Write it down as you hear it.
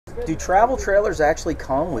Do travel trailers actually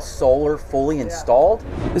come with solar fully installed?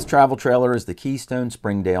 This travel trailer is the Keystone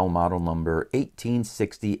Springdale model number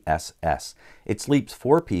 1860 SS. It sleeps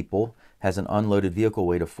 4 people, has an unloaded vehicle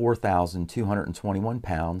weight of 4,221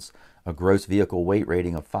 pounds, a gross vehicle weight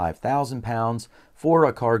rating of 5,000 pounds, for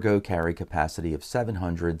a cargo carry capacity of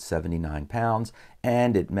 779 pounds,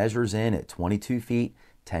 and it measures in at 22 feet,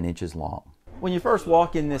 10 inches long. When you first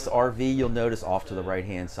walk in this RV, you'll notice off to the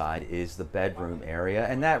right-hand side is the bedroom area,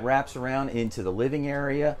 and that wraps around into the living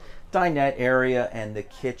area, dinette area, and the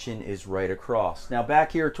kitchen is right across. Now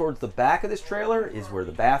back here towards the back of this trailer is where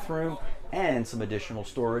the bathroom and some additional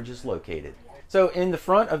storage is located. So in the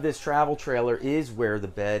front of this travel trailer is where the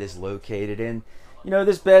bed is located, and you know,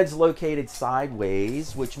 this bed's located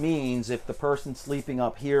sideways, which means if the person sleeping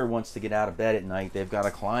up here wants to get out of bed at night, they've got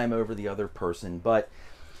to climb over the other person. But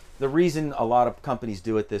the reason a lot of companies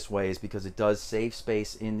do it this way is because it does save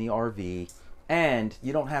space in the RV, and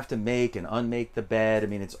you don't have to make and unmake the bed. I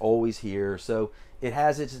mean, it's always here. So it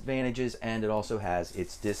has its advantages and it also has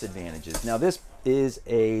its disadvantages. Now this is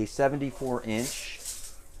a 74-inch,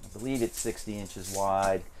 I believe it's 60 inches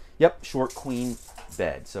wide. Yep, short queen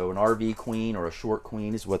bed. So an RV queen or a short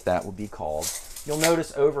queen is what that would be called. You'll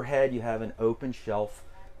notice overhead you have an open shelf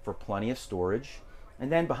for plenty of storage.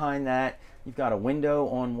 And then behind that, you've got a window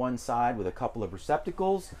on one side with a couple of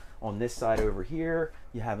receptacles. On this side over here,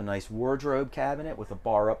 you have a nice wardrobe cabinet with a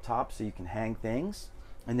bar up top so you can hang things.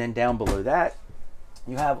 And then down below that,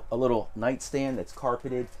 you have a little nightstand that's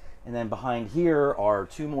carpeted. And then behind here are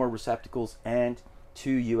 2 more receptacles and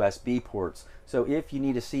 2 USB ports. So if you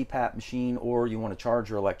need a CPAP machine or you want to charge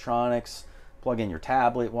your electronics, plug in your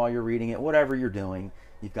tablet while you're reading it, whatever you're doing,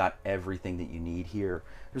 you've got everything that you need here.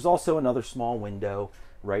 There's also another small window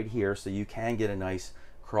right here so you can get a nice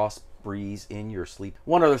cross breeze in your sleep.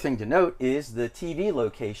 One other thing to note is the TV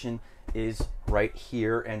location is right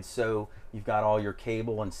here, and so you've got all your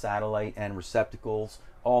cable and satellite and receptacles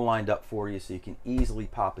all lined up for you so you can easily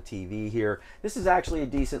pop a TV here. This is actually a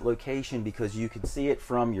decent location because you can see it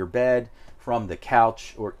from your bed, from the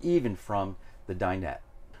couch, or even from the dinette.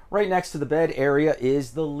 Right next to the bed area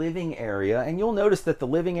is the living area, and you'll notice that the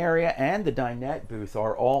living area and the dinette booth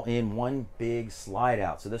are all in one big slide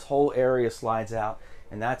out. So this whole area slides out,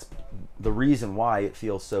 and that's the reason why it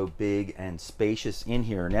feels so big and spacious in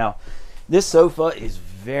here. Now, this sofa is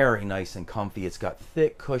very nice and comfy. It's got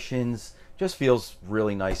thick cushions, just feels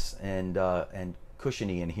really nice and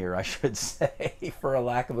cushiony in here, I should say, for a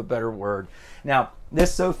lack of a better word. Now,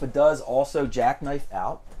 this sofa does also jackknife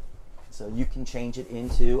out, so you can change it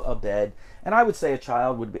into a bed, and I would say a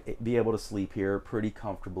child would be able to sleep here pretty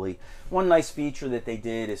comfortably. One nice feature that they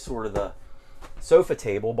did is sort of the sofa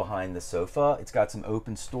table behind the sofa. It's got some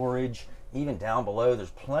open storage. Even down below, there's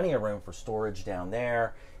plenty of room for storage down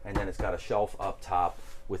there, and then it's got a shelf up top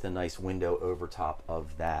with a nice window over top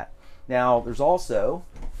of that. Now, there's also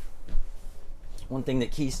one thing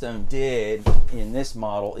that Keystone did in this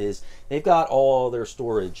model is they've got all their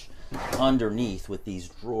storage underneath with these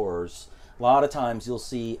drawers. A lot of times you'll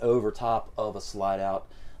see over top of a slide out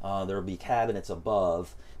there'll be cabinets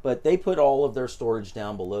above, but they put all of their storage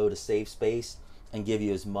down below to save space and give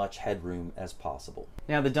you as much headroom as possible.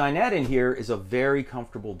 Now the dinette in here is a very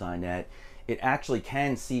comfortable dinette. It actually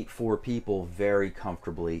can seat 4 people very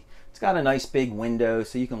comfortably. It's got a nice big window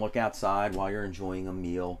so you can look outside while you're enjoying a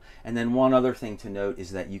meal. And then one other thing to note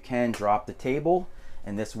is that you can drop the table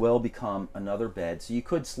and this will become another bed. So you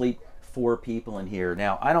could sleep 4 people in here.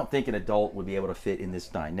 Now, I don't think an adult would be able to fit in this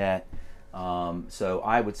dinette. So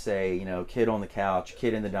I would say, you know, kid on the couch,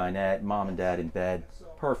 kid in the dinette, mom and dad in bed.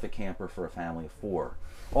 Perfect camper for a family of 4.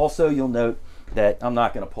 Also, you'll note that I'm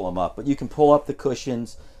not going to pull them up, but you can pull up the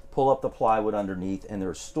cushions, pull up the plywood underneath, and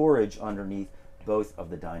there's storage underneath both of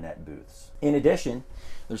the dinette booths. In addition,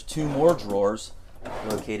 there's 2 more drawers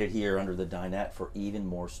located here under the dinette for even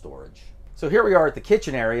more storage. So here we are at the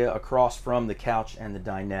kitchen area across from the couch and the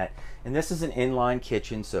dinette, and this is an inline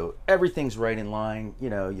kitchen, so everything's right in line. You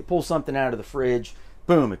know, you pull something out of the fridge,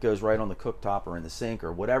 boom, it goes right on the cooktop or in the sink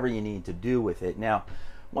or whatever you need to do with it. Now,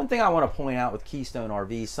 one thing I want to point out with Keystone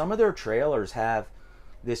RV, some of their trailers have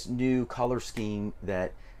this new color scheme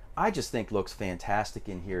that I just think looks fantastic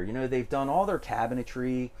in here. You know, they've done all their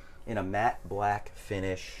cabinetry in a matte black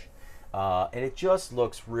finish, and it just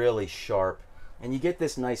looks really sharp. And you get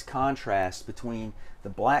this nice contrast between the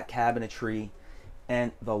black cabinetry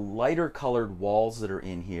and the lighter colored walls that are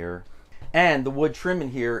in here. And the wood trim in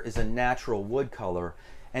here is a natural wood color.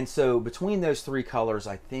 And so between those 3 colors,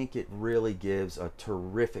 I think it really gives a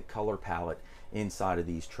terrific color palette inside of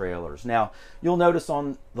these trailers. Now, you'll notice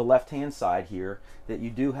on the left-hand side here that you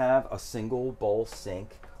do have a single bowl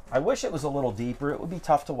sink I wish it was a little deeper. It would be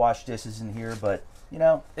tough to wash dishes in here, but you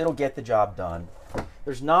know, it'll get the job done.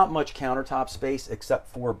 There's not much countertop space except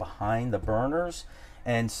for behind the burners.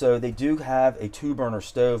 And so they do have a 2-burner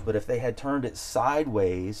stove, but if they had turned it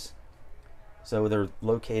sideways, so they're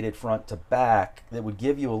located front to back, that would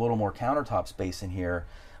give you a little more countertop space in here,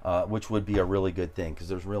 which would be a really good thing because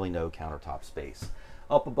there's really no countertop space.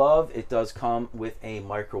 Up above, it does come with a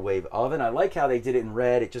microwave oven. I like how they did it in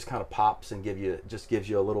red. It just kind of pops and just gives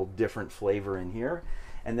you a little different flavor in here.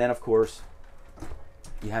 And then, of course,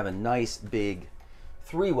 you have a nice big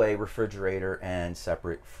 3-way refrigerator and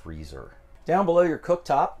separate freezer. Down below your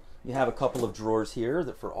cooktop, you have a couple of drawers here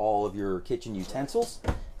that for all of your kitchen utensils.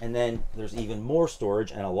 And then there's even more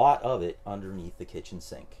storage, and a lot of it underneath the kitchen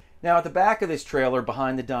sink. Now at the back of this trailer,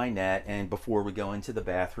 behind the dinette, and before we go into the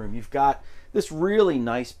bathroom, you've got this really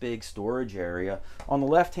nice big storage area. On the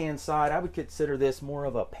left-hand side, I would consider this more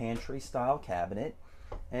of a pantry style cabinet.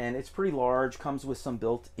 And it's pretty large, comes with some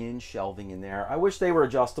built-in shelving in there. I wish they were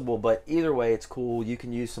adjustable, but either way it's cool. You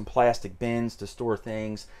can use some plastic bins to store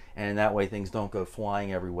things, and that way things don't go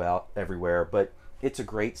flying everywhere. But it's a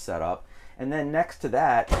great setup. And then next to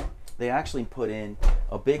that, they actually put in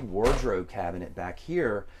a big wardrobe cabinet back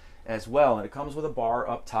here as well. And it comes with a bar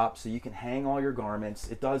up top so you can hang all your garments.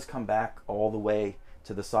 It does come back all the way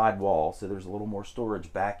to the side wall, so there's a little more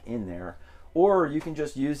storage back in there. Or you can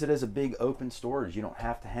just use it as a big open storage. You don't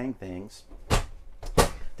have to hang things.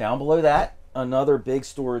 Down below that, another big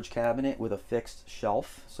storage cabinet with a fixed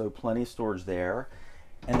shelf, so plenty of storage there.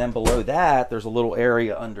 And then below that, there's a little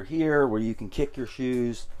area under here where you can kick your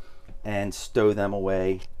shoes and stow them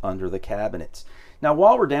away under the cabinets. Now,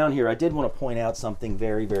 while we're down here, I did want to point out something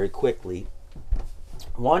very, very quickly.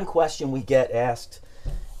 One question we get asked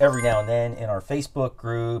every now and then in our Facebook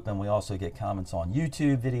group, and we also get comments on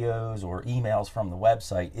YouTube videos or emails from the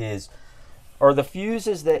website, is, are the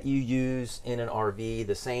fuses that you use in an RV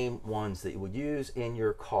the same ones that you would use in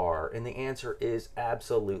your car? And the answer is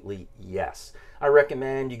absolutely yes. I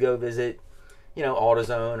recommend you go visit, you know,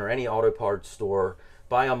 AutoZone or any auto parts store,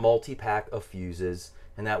 buy a multi-pack of fuses,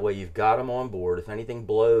 and that way you've got them on board. If anything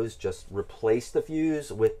blows, just replace the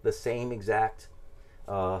fuse with the same exact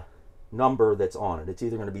number that's on it. It's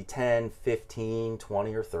either going to be 10, 15,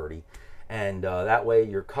 20, or 30. And that way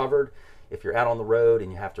you're covered. If you're out on the road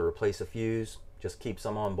and you have to replace a fuse, just keep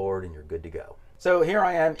some on board and you're good to go. So here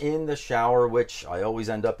I am in the shower, which I always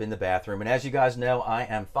end up in the bathroom. And as you guys know, I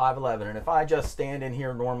am 5'11", and if I just stand in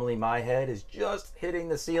here normally, my head is just hitting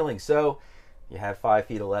the ceiling. So you have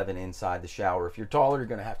 5'11" inside the shower. If you're taller, you're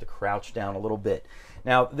going to have to crouch down a little bit.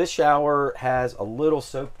 Now, this shower has a little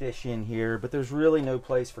soap dish in here, but there's really no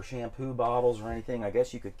place for shampoo bottles or anything. I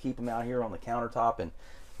guess you could keep them out here on the countertop and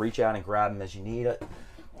reach out and grab them as you need it.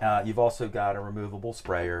 You've also got a removable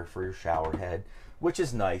sprayer for your shower head, which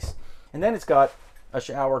is nice. And then it's got a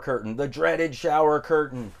shower curtain, the dreaded shower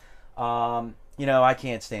curtain. You know, I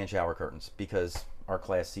can't stand shower curtains because our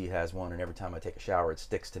Class C has one, and every time I take a shower, it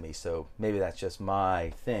sticks to me. So maybe that's just my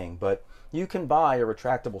thing. But you can buy a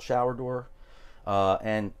retractable shower door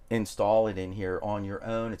and install it in here on your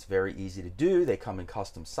own. It's very easy to do. They come in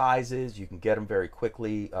custom sizes. You can get them very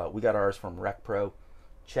quickly. We got ours from Rec Pro.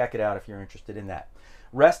 Check it out if you're interested in that.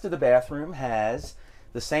 Rest of the bathroom has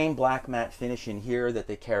the same black matte finish in here that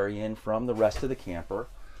they carry in from the rest of the camper.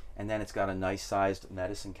 And then it's got a nice sized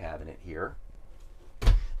medicine cabinet here.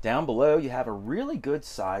 Down below, you have a really good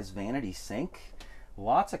sized vanity sink,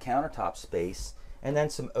 lots of countertop space, and then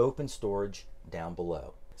some open storage down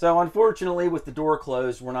below. So unfortunately, with the door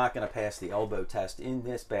closed, we're not going to pass the elbow test in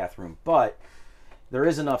this bathroom, but there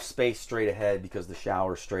is enough space straight ahead because the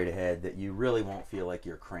shower's straight ahead that you really won't feel like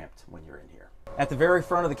you're cramped when you're in here. At the very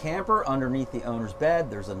front of the camper, underneath the owner's bed,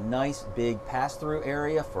 there's a nice big pass-through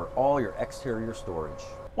area for all your exterior storage.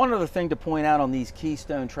 One other thing to point out on these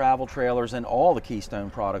Keystone travel trailers, and all the Keystone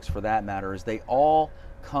products for that matter, is they all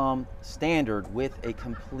come standard with a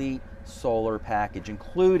complete solar package,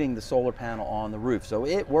 including the solar panel on the roof. So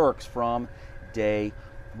it works from day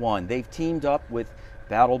one. They've teamed up with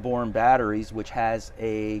Battleborn Batteries, which has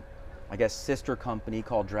a, I guess, sister company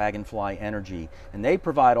called Dragonfly Energy, and they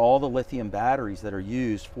provide all the lithium batteries that are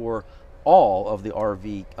used for all of the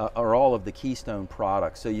RV or all of the Keystone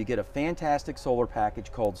products. So you get a fantastic solar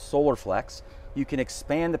package called Solar Flex. You can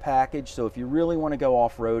expand the package, so if you really want to go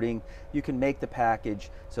off-roading, you can make the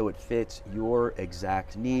package so it fits your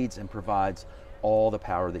exact needs and provides all the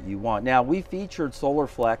power that you want. Now, we featured Solar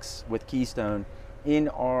Flex with Keystone in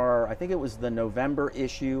our, I think it was the November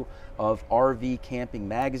issue of RV Camping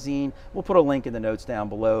Magazine. We'll put a link in the notes down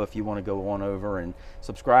below if you want to go on over and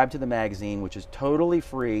subscribe to the magazine, which is totally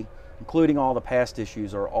free, including all the past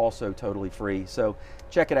issues are also totally free. So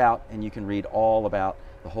check it out and you can read all about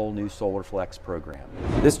the whole new Solar Flex program.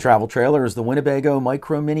 This travel trailer is the Winnebago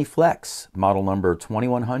Micro Mini Flex, model number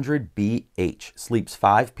 2100BH. Sleeps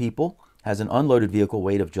 5 people, has an unloaded vehicle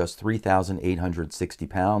weight of just 3,860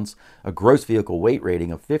 pounds, a gross vehicle weight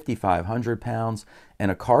rating of 5,500 pounds,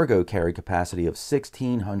 and a cargo carry capacity of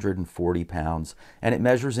 1,640 pounds, and it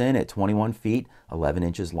measures in at 21 feet, 11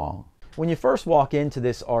 inches long. When you first walk into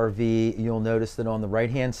this RV, you'll notice that on the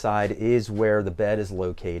right-hand side is where the bed is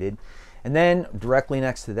located. And then directly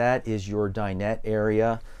next to that is your dinette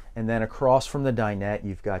area. And then across from the dinette,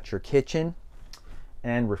 you've got your kitchen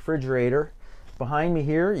and refrigerator. Behind me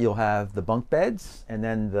here, you'll have the bunk beds, and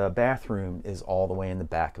then the bathroom is all the way in the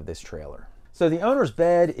back of this trailer. So the owner's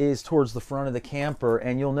bed is towards the front of the camper,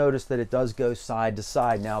 and you'll notice that it does go side to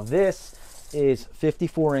side. Now this is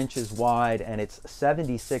 54 inches wide and it's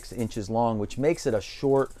 76 inches long, which makes it a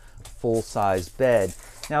short, full-size bed.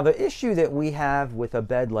 Now the issue that we have with a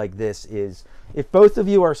bed like this is if both of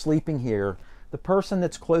you are sleeping here, the person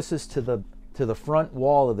that's closest to the front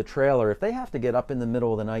wall of the trailer, if they have to get up in the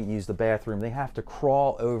middle of the night and use the bathroom, they have to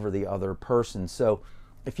crawl over the other person. So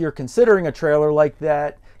if you're considering a trailer like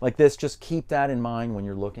this, just keep that in mind when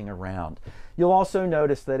you're looking around. You'll also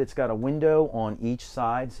notice that it's got a window on each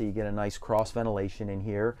side, so you get a nice cross ventilation in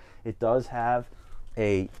here. It does have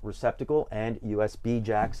a receptacle and USB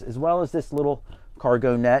jacks, as well as this little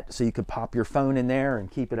cargo net, so you could pop your phone in there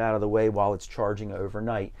and keep it out of the way while it's charging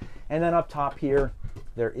overnight. And then up top here,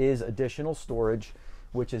 there is additional storage,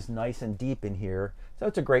 which is nice and deep in here. So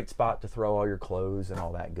it's a great spot to throw all your clothes and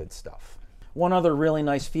all that good stuff. One other really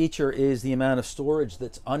nice feature is the amount of storage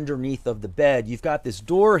that's underneath of the bed. You've got this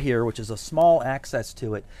door here, which is a small access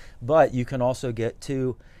to it, but you can also get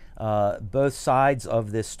to both sides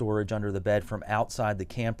of this storage under the bed from outside the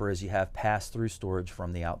camper, as you have pass-through storage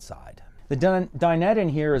from the outside. The dinette in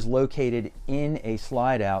here is located in a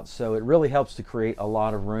slide out, so it really helps to create a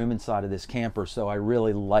lot of room inside of this camper, so I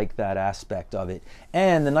really like that aspect of it.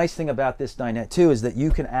 And the nice thing about this dinette too is that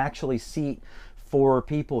you can actually seat 4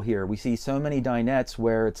 people here. We see so many dinettes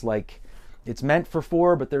where it's like it's meant for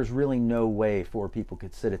 4, but there's really no way 4 people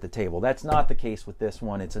could sit at the table. That's not the case with this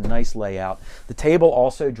one. It's a nice layout. The table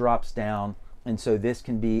also drops down, and so this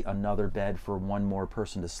can be another bed for 1 more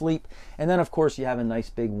person to sleep. And then of course you have a nice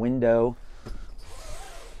big window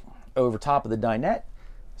over top of the dinette,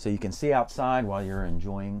 so you can see outside while you're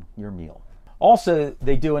enjoying your meal. Also,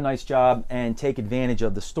 they do a nice job and take advantage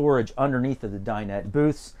of the storage underneath of the dinette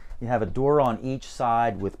booths. You have a door on each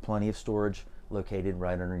side with plenty of storage located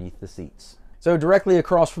right underneath the seats. So directly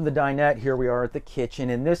across from the dinette, here we are at the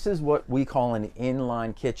kitchen, and this is what we call an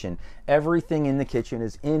inline kitchen. Everything in the kitchen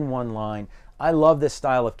is in one line. I love this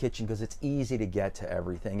style of kitchen because it's easy to get to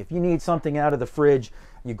everything. If you need something out of the fridge,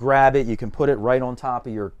 you grab it, you can put it right on top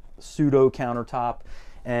of your pseudo countertop,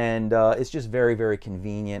 and it's just very, very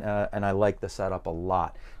convenient, and I like the setup a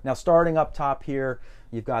lot. Now starting up top here,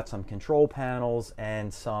 you've got some control panels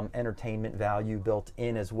and some entertainment value built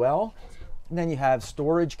in as well. And then you have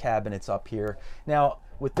storage cabinets up here. Now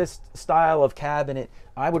with this style of cabinet,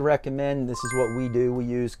 I would recommend, this is what we do, we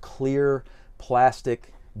use clear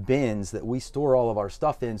plastic bins that we store all of our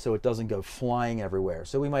stuff in so it doesn't go flying everywhere.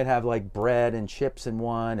 So we might have like bread and chips in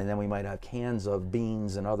one, and then we might have cans of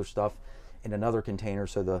beans and other stuff in another container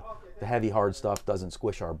so the heavy hard stuff doesn't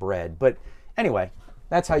squish our bread. But anyway,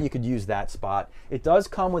 that's how you could use that spot. It does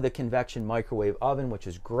come with a convection microwave oven, which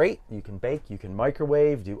is great. You can bake, you can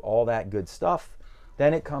microwave, do all that good stuff.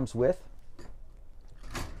 Then it comes with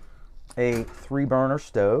a 3-burner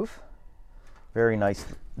stove. Very nice,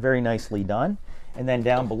 very nicely done. And then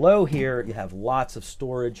down below here, you have lots of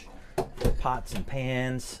storage, pots and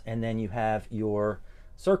pans, and then you have your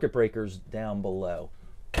circuit breakers down below.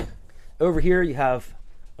 Over here, you have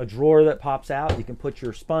a drawer that pops out. You can put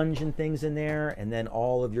your sponge and things in there, and then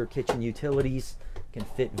all of your kitchen utilities can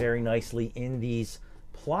fit very nicely in these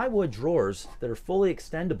plywood drawers that are fully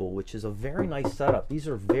extendable, which is a very nice setup. These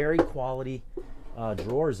are very quality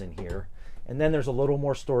drawers in here. And then there's a little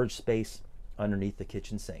more storage space underneath the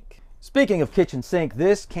kitchen sink. Speaking of kitchen sink,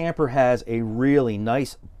 this camper has a really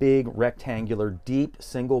nice big rectangular deep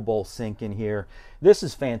single bowl sink in here. This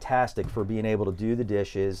is fantastic for being able to do the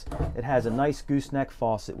dishes. It has a nice gooseneck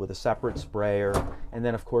faucet with a separate sprayer, and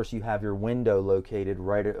then of course you have your window located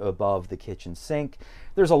right above the kitchen sink.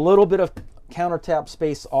 There's a little bit of countertop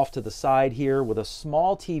space off to the side here with a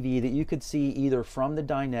small TV that you could see either from the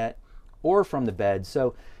dinette or from the bed.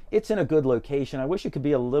 So It's in a good location. I wish it could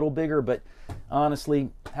be a little bigger, but honestly,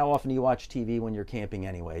 how often do you watch TV when you're camping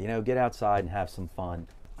anyway? You know, get outside and have some fun.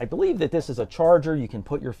 I believe that this is a charger. You can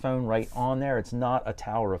put your phone right on there. It's not a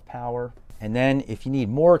tower of power. And then if you need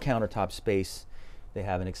more countertop space, they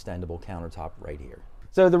have an extendable countertop right here.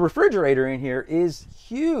 So the refrigerator in here is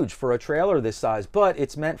huge for a trailer this size, but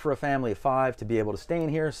it's meant for a family of 5 to be able to stay in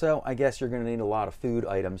here. So I guess you're going to need a lot of food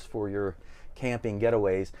items for your camping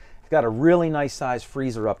getaways. It's got a really nice size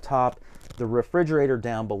freezer up top. The refrigerator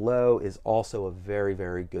down below is also a very,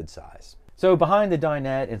 very good size. So behind the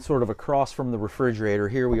dinette and sort of across from the refrigerator,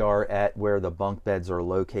 here we are at where the bunk beds are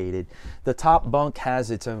located. The top bunk has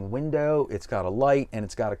its own window, it's got a light, and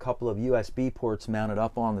it's got a couple of USB ports mounted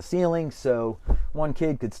up on the ceiling, so one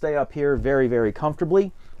kid could stay up here very, very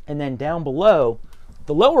comfortably. And then down below,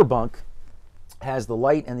 the lower bunk has the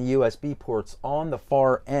light and the USB ports on the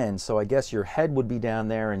far end, so I guess your head would be down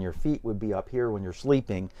there and your feet would be up here when you're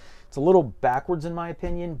sleeping. It's a little backwards in my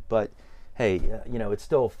opinion, but hey, you know, it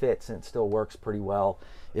still fits and it still works pretty well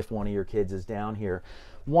if one of your kids is down here.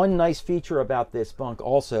 One nice feature about this bunk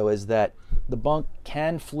also is that the bunk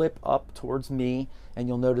can flip up towards me, and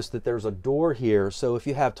you'll notice that there's a door here. So if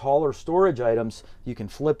you have taller storage items, you can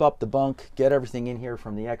flip up the bunk, get everything in here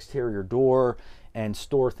from the exterior door, and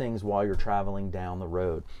store things while you're traveling down the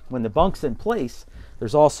road. When the bunk's in place,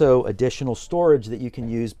 there's also additional storage that you can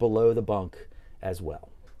use below the bunk as well.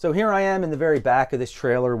 So here I am in the very back of this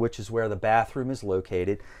trailer, which is where the bathroom is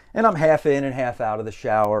located, and I'm half in and half out of the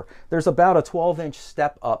shower. There's about a 12-inch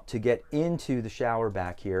step up to get into the shower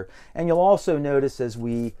back here, and you'll also notice as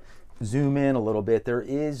we zoom in a little bit, there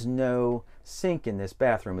is no sink in this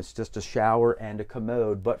bathroom. It's just a shower and a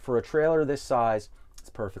commode, but for a trailer this size, it's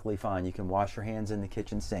perfectly fine. You can wash your hands in the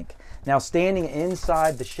kitchen sink. Now, standing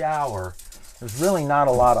inside the shower, there's really not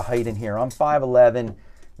a lot of height in here. I'm 5'11".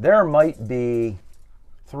 There might be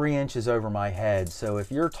 3 inches over my head. So if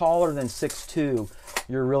you're taller than 6'2",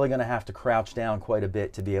 you're really going to have to crouch down quite a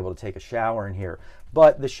bit to be able to take a shower in here.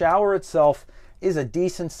 But the shower itself is a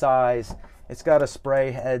decent size. It's got a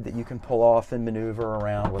spray head that you can pull off and maneuver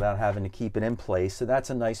around without having to keep it in place. So that's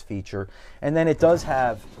a nice feature. And then it does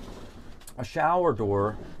have a shower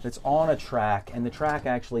door that's on a track, and the track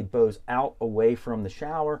actually bows out away from the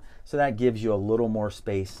shower. So that gives you a little more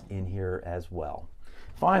space in here as well.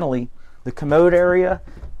 Finally, the commode area,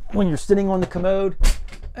 when you're sitting on the commode,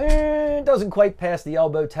 it doesn't quite pass the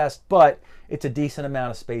elbow test, but it's a decent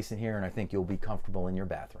amount of space in here, and I think you'll be comfortable in your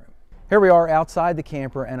bathroom. Here we are outside the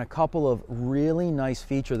camper, and a couple of really nice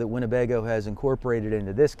features that Winnebago has incorporated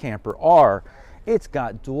into this camper are, it's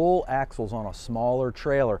got dual axles on a smaller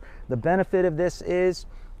trailer. The benefit of this is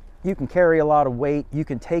you can carry a lot of weight, you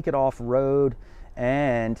can take it off-road,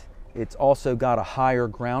 and it's also got a higher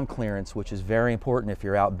ground clearance, which is very important if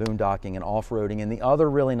you're out boondocking and off-roading. And the other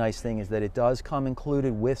really nice thing is that it does come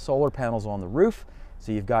included with solar panels on the roof,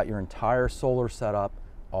 so you've got your entire solar setup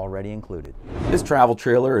already included. This travel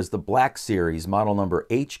trailer is the Black Series, model number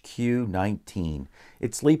HQ19.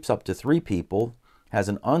 It sleeps up to 3 people, has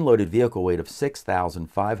an unloaded vehicle weight of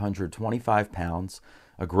 6,525 pounds,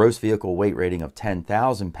 a gross vehicle weight rating of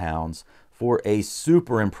 10,000 pounds, for a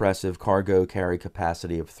super impressive cargo carry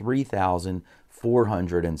capacity of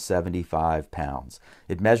 3,475 pounds.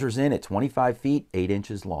 It measures in at 25 feet, 8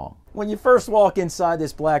 inches long. When you first walk inside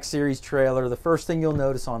this Black Series trailer, the first thing you'll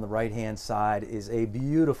notice on the right-hand side is a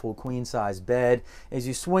beautiful queen-size bed. As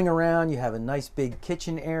you swing around, you have a nice big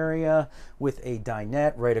kitchen area with a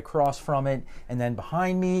dinette right across from it, and then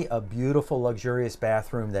behind me, a beautiful luxurious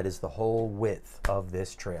bathroom that is the whole width of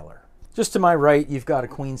this trailer. Just to my right, you've got a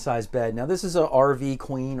queen-size bed. Now, this is a RV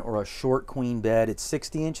queen or a short queen bed. It's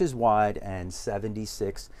 60 inches wide and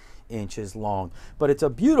 76 inches long. But it's a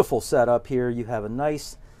beautiful setup here. You have a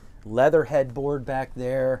nice leather headboard back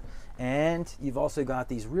there, and you've also got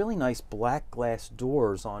these really nice black glass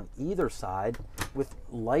doors on either side with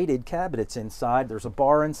lighted cabinets inside. There's a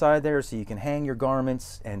bar inside there so you can hang your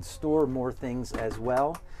garments and store more things as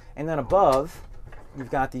well. And then above,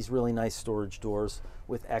 you've got these really nice storage doors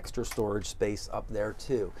with extra storage space up there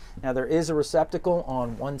too. Now, there is a receptacle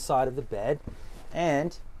on one side of the bed,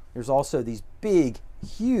 and there's also these big,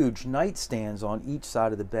 huge nightstands on each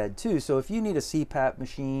side of the bed too. So if you need a CPAP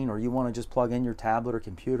machine, or you want to just plug in your tablet or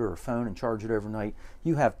computer or phone and charge it overnight,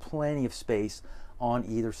 you have plenty of space on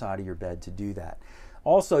either side of your bed to do that.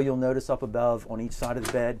 Also, you'll notice up above on each side of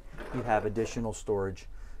the bed, you have additional storage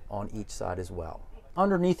on each side as well.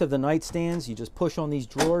 Underneath of the nightstands, you just push on these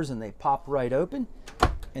drawers and they pop right open.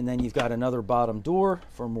 And then you've got another bottom door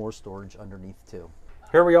for more storage underneath too.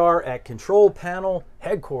 Here we are at control panel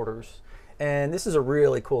headquarters. And this is a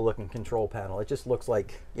really cool looking control panel. It just looks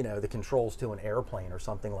like, you know, the controls to an airplane or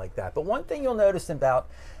something like that. But one thing you'll notice about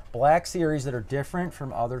Black Series that are different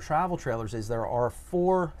from other travel trailers is there are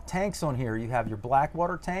 4 tanks on here. You have your black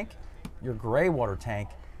water tank, your gray water tank,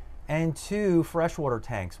 and 2 freshwater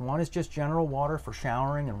tanks. One is just general water for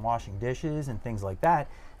showering and washing dishes and things like that.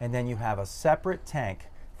 And then you have a separate tank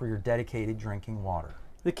for your dedicated drinking water.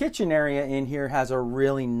 The kitchen area in here has a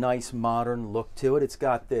really nice modern look to it. It's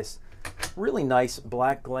got this really nice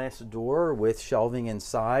black glass door with shelving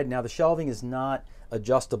inside. Now the shelving is not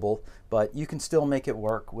adjustable, but you can still make it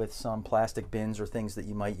work with some plastic bins or things that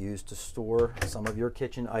you might use to store some of your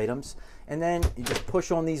kitchen items. And then you just push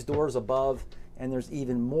on these doors above and there's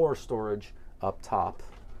even more storage up top.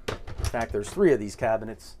 In fact, there's 3 of these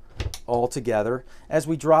cabinets all together. As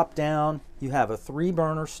we drop down, you have a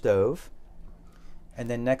 3-burner stove. And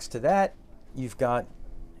then next to that, you've got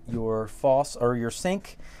your faucet or your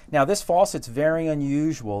sink. Now this faucet's very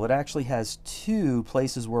unusual. It actually has 2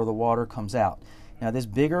 places where the water comes out. Now this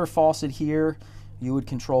bigger faucet here, you would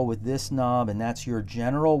control with this knob, and that's your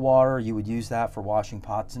general water. You would use that for washing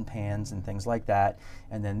pots and pans and things like that.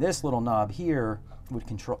 And then this little knob here would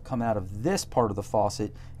come out of this part of the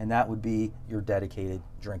faucet, and that would be your dedicated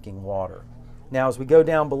drinking water. Now as we go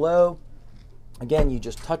down below, again, you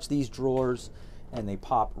just touch these drawers and they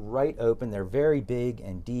pop right open. They're very big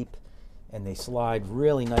and deep, and they slide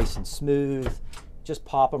really nice and smooth. Just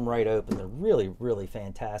pop them right open. They're really, really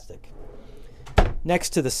fantastic. Next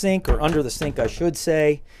to the sink, or under the sink I should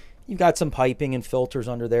say, you've got some piping and filters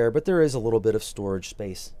under there, but there is a little bit of storage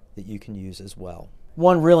space that you can use as well.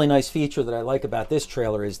 One really nice feature that I like about this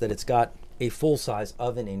trailer is that it's got a full-size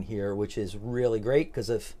oven in here, which is really great because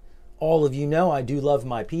if all of you know, I do love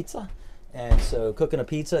my pizza. And so cooking a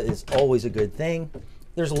pizza is always a good thing.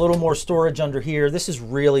 There's a little more storage under here. This is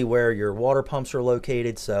really where your water pumps are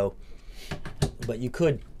located, so, but you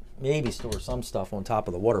could maybe store some stuff on top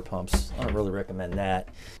of the water pumps. I don't really recommend that.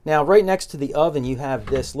 Now, right next to the oven, you have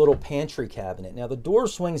this little pantry cabinet. Now, the door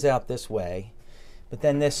swings out this way, but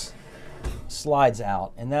then this slides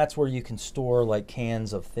out, and that's where you can store like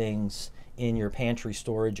cans of things in your pantry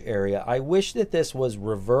storage area. I wish that this was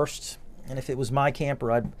reversed, and if it was my camper,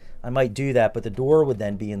 I might do that, but the door would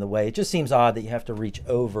then be in the way. It just seems odd that you have to reach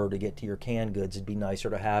over to get to your canned goods. It'd be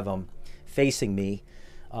nicer to have them facing me.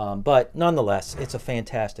 But nonetheless, it's a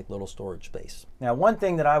fantastic little storage space. Now, one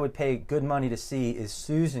thing that I would pay good money to see is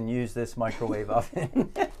Susan use this microwave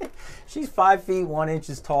oven. She's 5 feet 1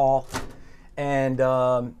 inches tall, and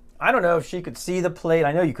I don't know if she could see the plate.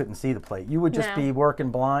 I know you couldn't see the plate. You would just be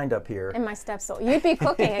working blind up here. And my stepstool. You'd be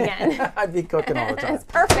cooking again. I'd be cooking all the time. It's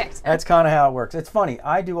perfect. That's kind of how it works. It's funny.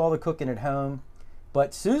 I do all the cooking at home,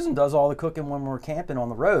 but Susan does all the cooking when we're camping on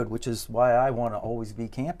the road, which is why I want to always be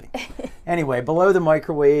camping. Anyway, below the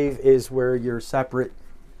microwave is where your separate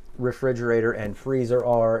refrigerator and freezer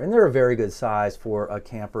are, and they're a very good size for a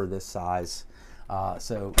camper this size.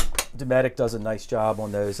 So Dometic does a nice job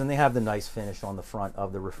on those, and they have the nice finish on the front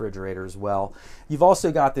of the refrigerator as well. You've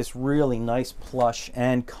also got this really nice plush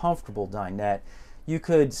and comfortable dinette. You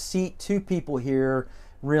could seat 2 people here,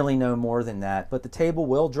 really no more than that, but the table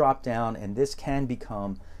will drop down and this can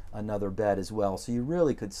become another bed as well. So you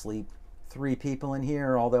really could sleep 3 people in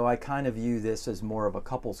here, although I kind of view this as more of a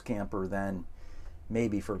couples camper than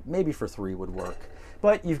maybe for 3 would work.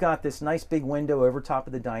 But you've got this nice big window over top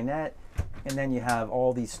of the dinette, and then you have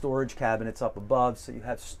all these storage cabinets up above, so you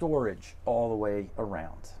have storage all the way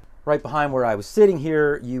around. Right behind where I was sitting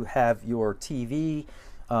here, you have your TV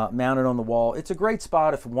mounted on the wall. It's a great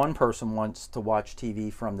spot if one person wants to watch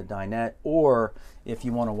TV from the dinette, or if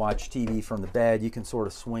you want to watch TV from the bed, you can sort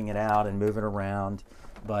of swing it out and move it around.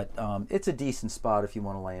 But it's a decent spot if you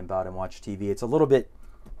want to lay in bed and watch TV. It's a little bit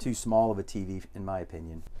too small of a TV, in my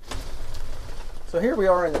opinion. So here we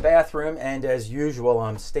are in the bathroom, and as usual,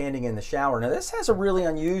 I'm standing in the shower. Now this has a really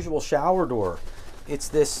unusual shower door. It's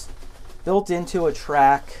this built into a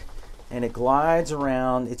track, and it glides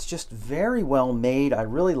around. It's just very well made. I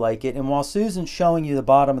really like it. And while Susan's showing you the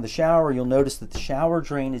bottom of the shower, you'll notice that the shower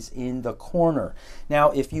drain is in the corner.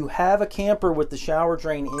 Now, if you have a camper with the shower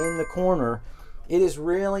drain in the corner, it is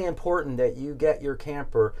really important that you get your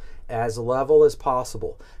camper as level as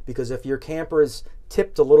possible, because if your camper is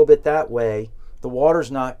tipped a little bit that way, the water's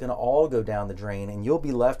not going to all go down the drain, and you'll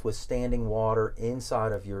be left with standing water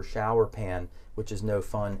inside of your shower pan, which is no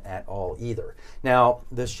fun at all either. Now,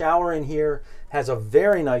 the shower in here has a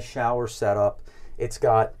very nice shower setup. It's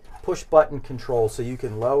got push button control, so you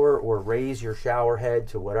can lower or raise your shower head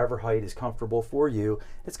to whatever height is comfortable for you.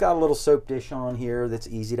 It's got a little soap dish on here that's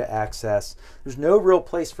easy to access. There's no real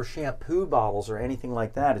place for shampoo bottles or anything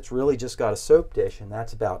like that. It's really just got a soap dish, and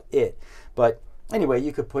that's about it. But anyway,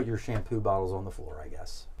 you could put your shampoo bottles on the floor, I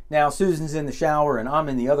guess. Now, Susan's in the shower and I'm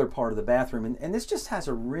in the other part of the bathroom, and this just has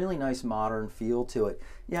a really nice modern feel to it.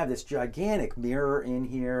 You have this gigantic mirror in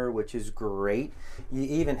here, which is great. You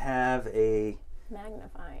even have a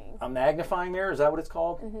magnifying mirror. Is that what it's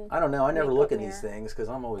called? I don't know. I never look at these things because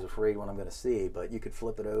I'm always afraid what I'm going to see, but you could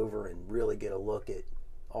flip it over and really get a look at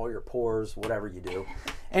all your pores, whatever you do.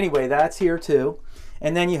 Anyway, that's here too.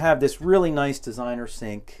 And then you have this really nice designer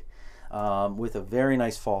sink with a very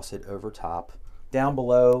nice faucet over top. Down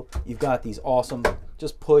below, you've got these awesome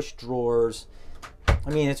just push drawers. I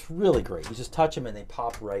mean, it's really great. You just touch them and they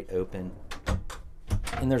pop right open.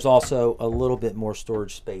 And there's also a little bit more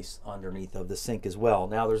storage space underneath of the sink as well.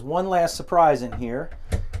 Now, there's one last surprise in here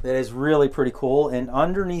that is really pretty cool. And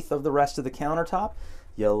underneath of the rest of the countertop,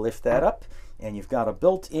 you lift that up and you've got a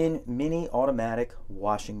built-in mini automatic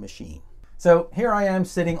washing machine. So here I am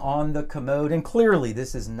sitting on the commode, and clearly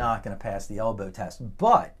this is not going to pass the elbow test,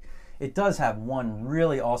 but it does have one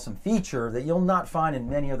really awesome feature that you'll not find in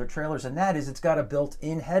many other trailers, and that is it's got a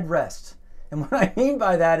built-in headrest. And what I mean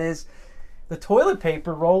by that is the toilet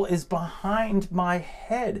paper roll is behind my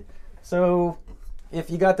head. So if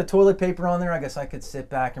you got the toilet paper on there, I guess I could sit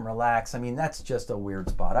back and relax. I mean, that's just a weird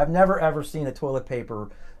spot. I've never ever seen a toilet paper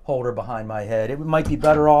holder behind my head. It might be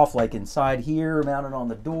better off like inside here, mounted on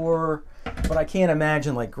the door, but I can't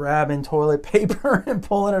imagine like grabbing toilet paper and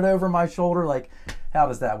pulling it over my shoulder. Like, how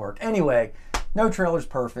does that work? Anyway, no trailer's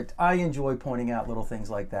perfect. I enjoy pointing out little things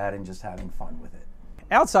like that and just having fun with it.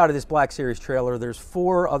 Outside of this Black Series trailer, there's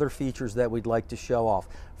 4 other features that we'd like to show off.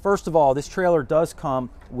 First of all, this trailer does come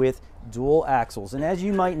with dual axles. And as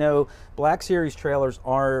you might know, Black Series trailers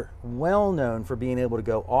are well known for being able to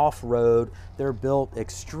go off-road. They're built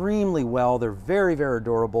extremely well. They're very, very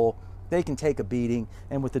durable. They can take a beating.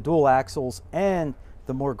 And with the dual axles and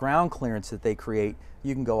the more ground clearance that they create,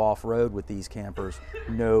 you can go off-road with these campers,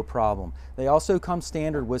 no problem. They also come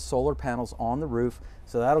standard with solar panels on the roof,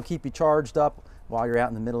 so that'll keep you charged up while you're out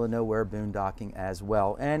in the middle of nowhere boondocking as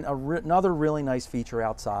well. And another really nice feature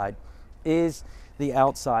outside is the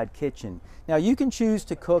outside kitchen. Now, you can choose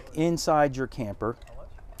to cook inside your camper,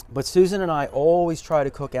 but Susan and I always try to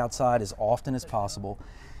cook outside as often as possible.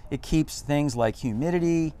 It keeps things like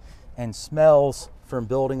humidity and smells from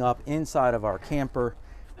building up inside of our camper.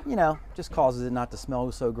 You know, just causes it not to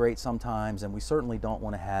smell so great sometimes, and we certainly don't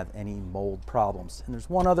want to have any mold problems. And there's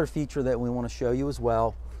one other feature that we want to show you as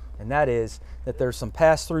well, and that is that there's some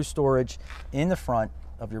pass-through storage in the front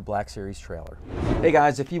of your Black Series trailer. Hey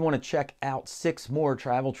guys, if you want to check out 6 more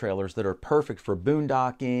travel trailers that are perfect for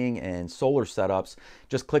boondocking and solar setups,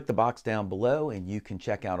 just click the box down below and you can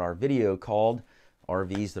check out our video called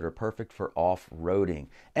RVs that are perfect for off-roading.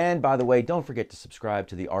 And by the way, don't forget to subscribe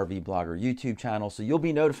to the RV Blogger YouTube channel so you'll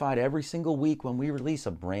be notified every single week when we release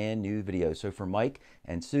a brand new video. So for Mike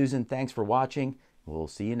and Susan, thanks for watching. We'll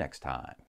see you next time.